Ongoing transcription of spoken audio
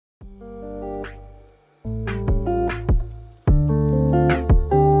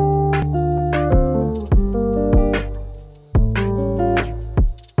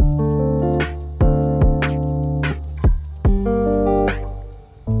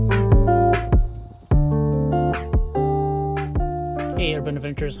Urban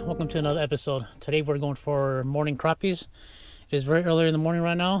Adventures. Welcome to another episode. Today we're going for morning crappies. It is very early in the morning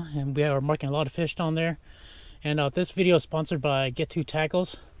right now, and we are marking a lot of fish down there. And this video is sponsored by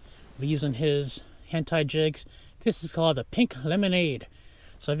Get2Tackles. We're using his hand-tied jigs. This is called the Pink Lemonade.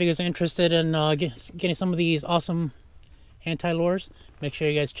 So if you guys are interested in getting some of these awesome hand-tied lures, make sure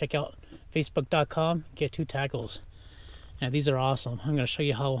you guys check out facebook.com Get2Tackles. And these are awesome. I'm going to show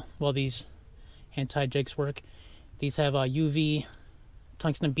you how well these hand-tied jigs work. These have a UV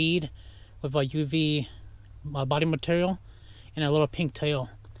tungsten bead with a UV body material and a little pink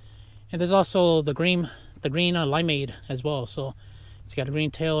tail. And there's also the green limeade as well. So it's got a green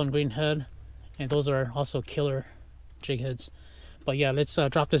tail and green head, and those are also killer jig heads. But yeah, let's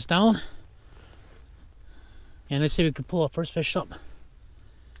drop this down and let's see if we can pull our first fish up.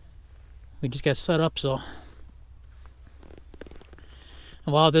 We just got set up, so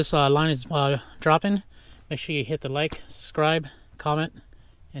and while this line is dropping, make sure you hit the like, subscribe, comment,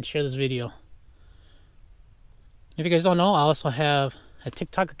 and share this video. If you guys don't know, I also have a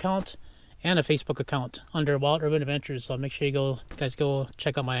TikTok account and a Facebook account under Wild Urban Adventures. So make sure you guys go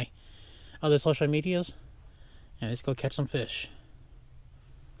check out my other social medias, and let's go catch some fish.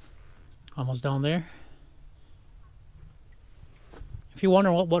 Almost down there. If you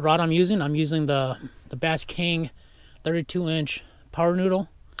wonder what rod I'm using the Bass King 32-inch power noodle,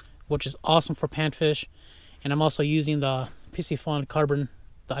 which is awesome for panfish. And I'm also using the Piscifun carbon,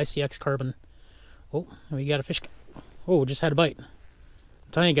 the ICX carbon. Oh, we got a fish. Oh, just had a bite. I'm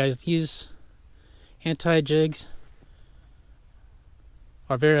telling you guys, these hand-tied jigs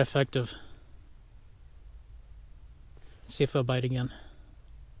are very effective. Let's see if they'll bite again.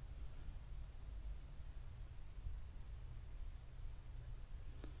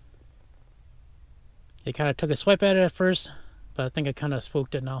 They kind of took a swipe at it at first, but I think I kind of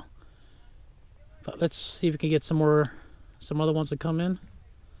spooked it now. But let's see if we can get some other ones to come in.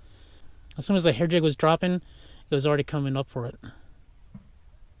 As soon as the hair jig was dropping, it was already coming up for it.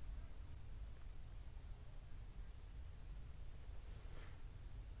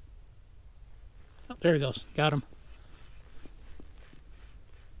 Oh, there he goes. Got him.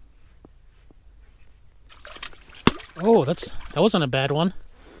 Oh, that wasn't a bad one.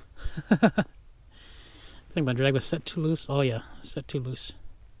 I think my drag was set too loose. Oh yeah, set too loose.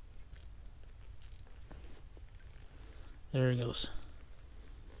 There it goes.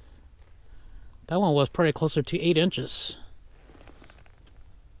 That one was probably closer to 8 inches.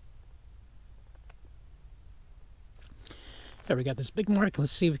 There, we got this big mark.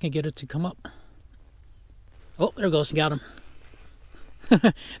 Let's see if we can get it to come up. Oh, there it goes. Got him.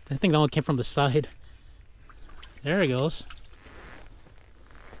 I think that one came from the side. There it goes.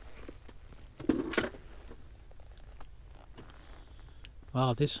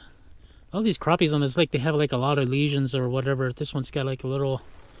 Wow, all these crappies on this lake, they have like a lot of lesions or whatever. This one's got like a little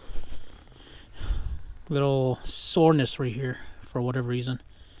soreness right here for whatever reason.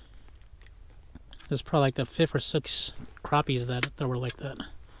 There's probably like the 5th or 6th crappies that were like that.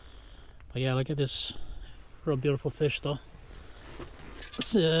 But yeah, look at this real beautiful fish though.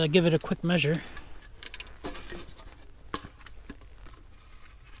 Let's give it a quick measure.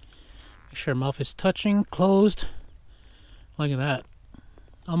 Make sure mouth is touching, closed. Look at that.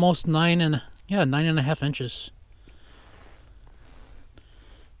 Almost 9.5 inches.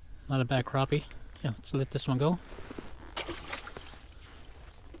 Not a bad crappie. Yeah, let's let this one go.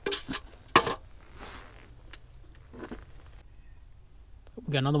 We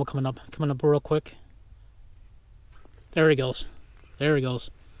got another one coming up real quick. There he goes. There he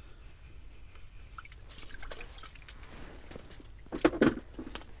goes.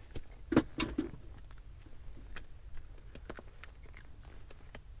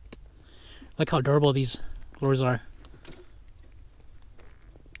 Look how durable these lures are.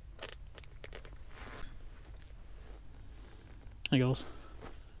 There he goes.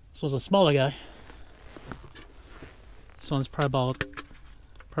 This was a smaller guy. This one's probably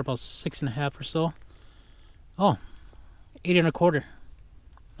about 6.5 or so. Oh, 8 1/4.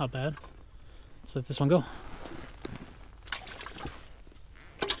 Not bad. Let's let this one go.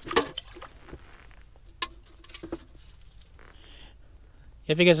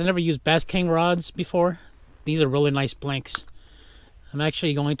 If you guys have never used Bass King rods before, these are really nice blanks. I'm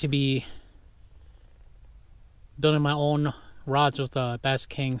actually going to be building my own rods with Bass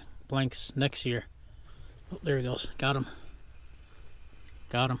King blanks next year. Oh, there he goes. Got him.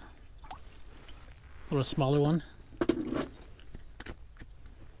 Got him. A little smaller one.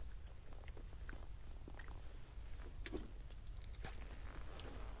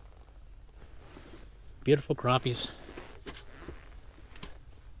 Beautiful crappies.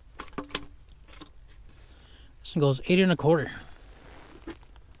 This one goes 8 1/4.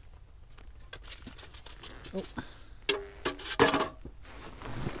 Oh.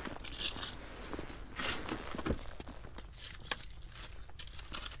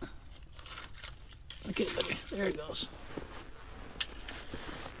 Okay, buddy. There it goes.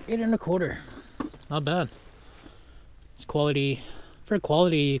 8.25. Not bad. It's quality, very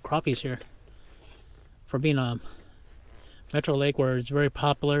quality crappies here. For being a metro lake where it's very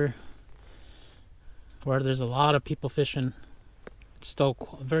popular, where there's a lot of people fishing, it's still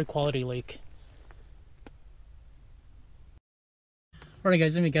a very quality lake. Alright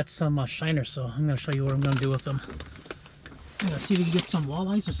guys, let me get some shiners, so I'm going to show you what I'm going to do with them. I'm going to see if we can get some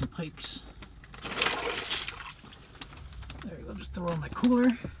walleyes or some pikes. There we go, just throw in my cooler.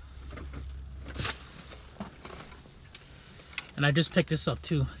 And I just picked this up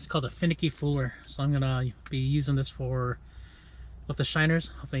too. It's called a Finicky Fooler. So I'm gonna be using this for with the shiners.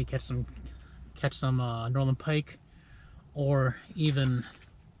 Hopefully catch some northern pike or even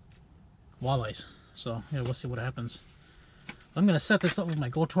walleyes. So yeah, we'll see what happens. I'm gonna set this up with my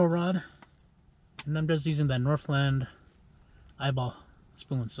GoTo rod, and I'm just using that Northland eyeball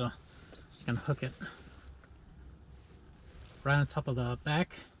spoon. So I'm just gonna hook it right on top of the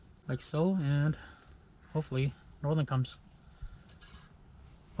back, like so, and hopefully northern comes.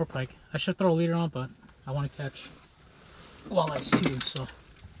 Or pike. I should throw a leader on, but I want to catch walleyes too, so.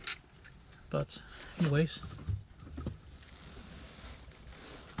 But, anyways.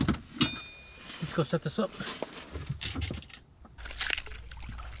 Let's go set this up.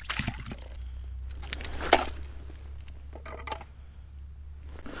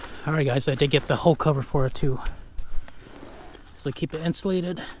 Alright guys, I did get the whole cover for it too. So keep it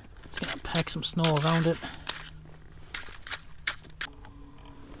insulated. Just gonna pack some snow around it.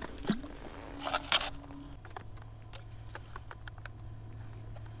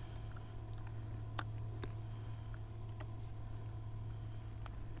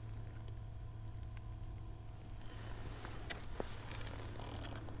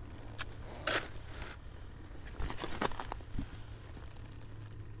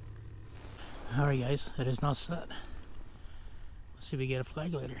 Alright guys, it is now set. Let's see if we get a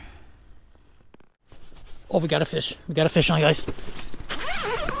flag later. Oh, we got a fish. We got a fish on, guys.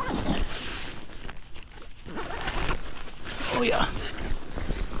 Oh yeah.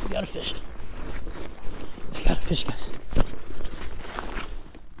 We got a fish. I got a fish, guys.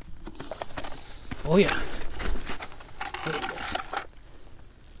 Oh yeah. There it goes.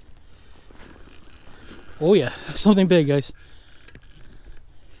 Oh yeah, something big, guys.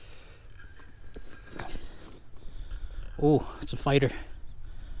 Oh, it's a fighter.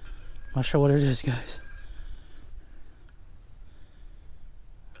 Not sure what it is, guys.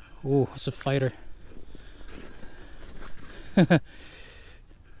 Oh, it's a fighter.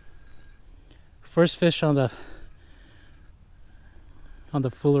 First fish on the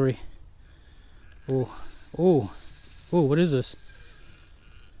foolery. Oh, oh, oh! What is this?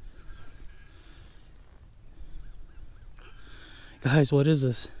 Guys, what is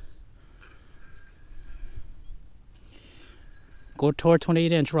this? Go toward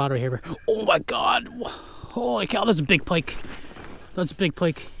 28-inch rod right here. Oh my god! Holy cow, that's a big pike. That's a big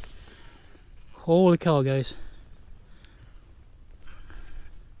pike. Holy cow, guys.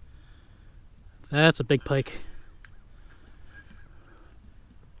 That's a big pike.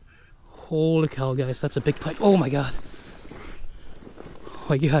 Holy cow, guys, that's a big pike. Oh my god. Oh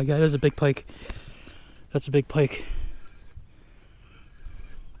my god, guys, that's a big pike. That's a big pike.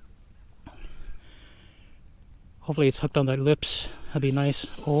 Hopefully it's hooked on the lips. That'd be nice.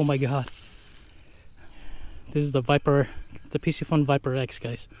 Oh my god. This is the Viper, the PC Fun Viper X,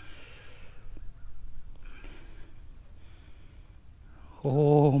 guys.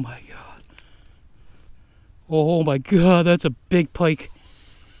 Oh my god. Oh my god, that's a big pike.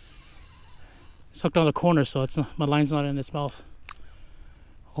 It's hooked on the corner, so it's not, my line's not in its mouth.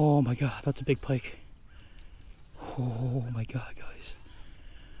 Oh my god, that's a big pike. Oh my god, guys.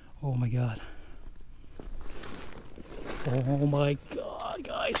 Oh my god. Oh my god,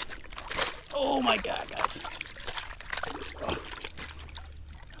 guys. Oh my god, guys.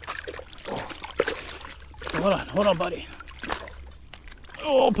 Oh. Hold on, buddy.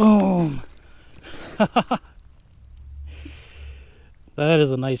 Oh, boom. That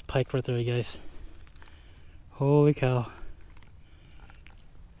is a nice pike right there, guys. Holy cow.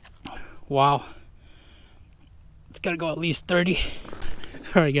 Wow. It's gotta go at least 30.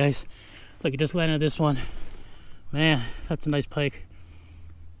 Alright, guys. Look, I just landed this one. Man, that's a nice pike.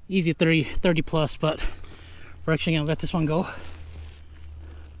 Easy 30 plus, but we're actually gonna let this one go.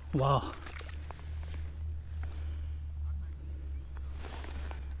 Wow.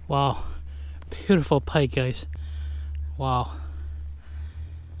 Wow. Beautiful pike, guys. Wow.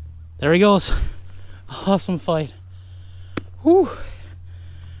 There he goes. Awesome fight. Whew.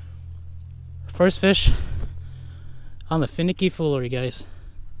 First fish on the Finicky fooler, you guys.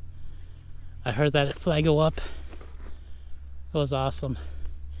 I heard that flag go up. It was awesome.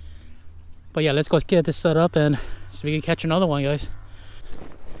 But yeah, let's go get this set up and so we can catch another one, guys.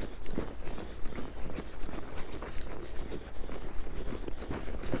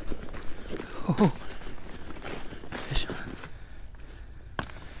 Oh, fish on.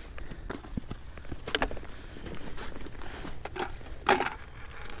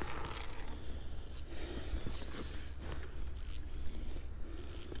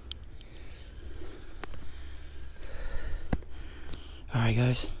 All right,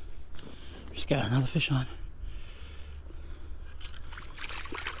 guys. Just got another fish on.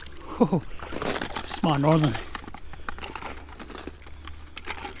 Oh, small northern.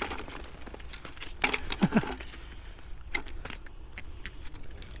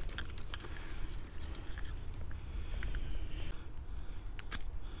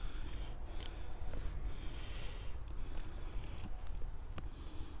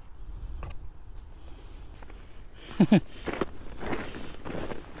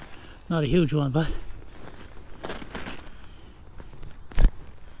 Not a huge one, but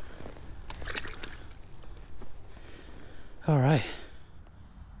all right.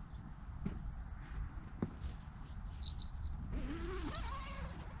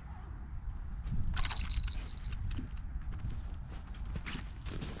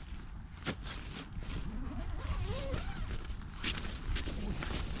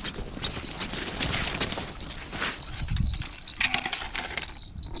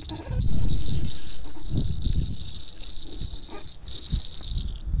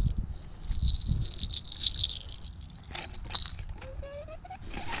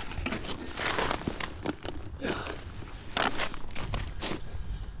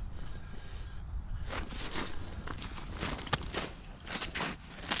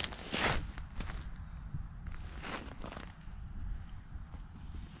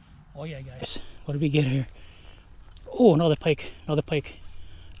 Oh yeah, guys, what did we get here? Oh, another pike, another pike,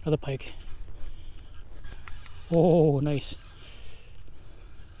 another pike. Oh, nice.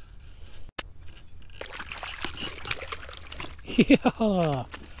 Yeah,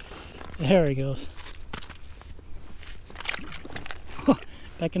 there he goes.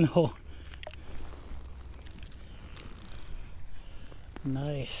 Back in the hole.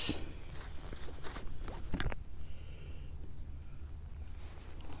 Nice.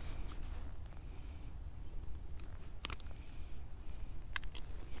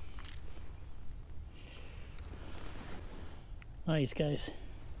 Nice, guys.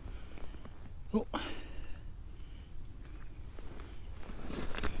 Oh.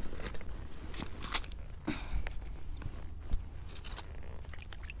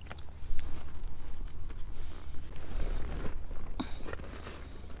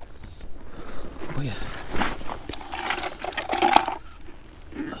 Oh yeah.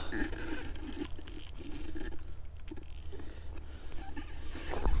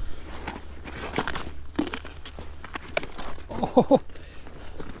 Oh.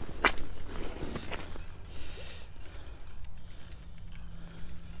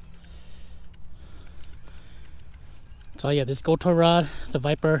 So yeah, this GoTo rod, the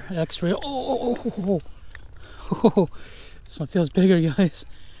Viper X-Ray. Oh, this one feels bigger, guys.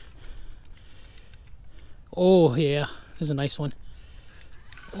 Oh yeah, this is a nice one.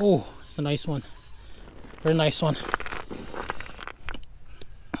 Oh, it's a nice one. Very nice one.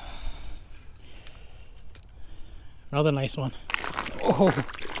 Another nice one. Oh.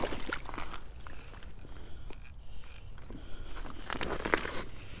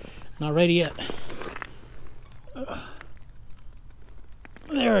 Not ready yet.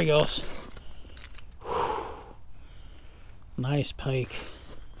 There he goes. Nice pike.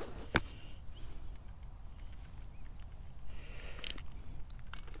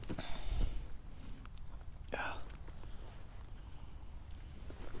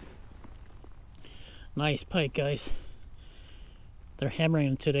 Nice pike, guys. They're hammering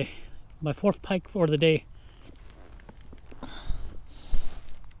them today. My fourth pike for the day.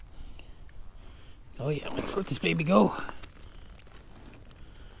 Oh yeah, let's let this baby go.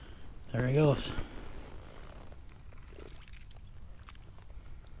 There he goes.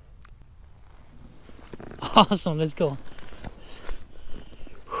 Awesome, let's go.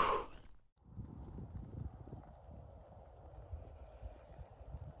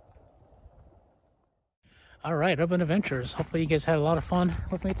 All right, Urban Adventures. Hopefully you guys had a lot of fun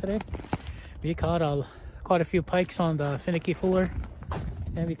with me today. We caught quite a few pikes on the Finicky fooler,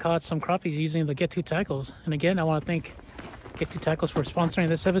 and we caught some crappies using the Get2Tackles. And again, I want to thank Get2Tackles for sponsoring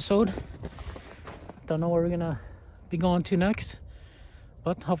this episode. don't know where we're gonna be going to next,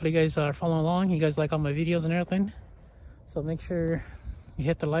 but hopefully you guys are following along. You guys like all my videos and everything, so make sure you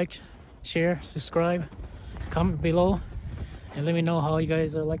hit the like, share, subscribe, comment below, and let me know how you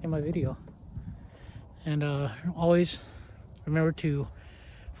guys are liking my video. And always remember to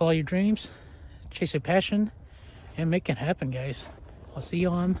follow your dreams, chase your passion, and make it happen, guys. I'll see you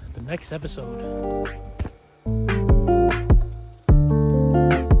on the next episode.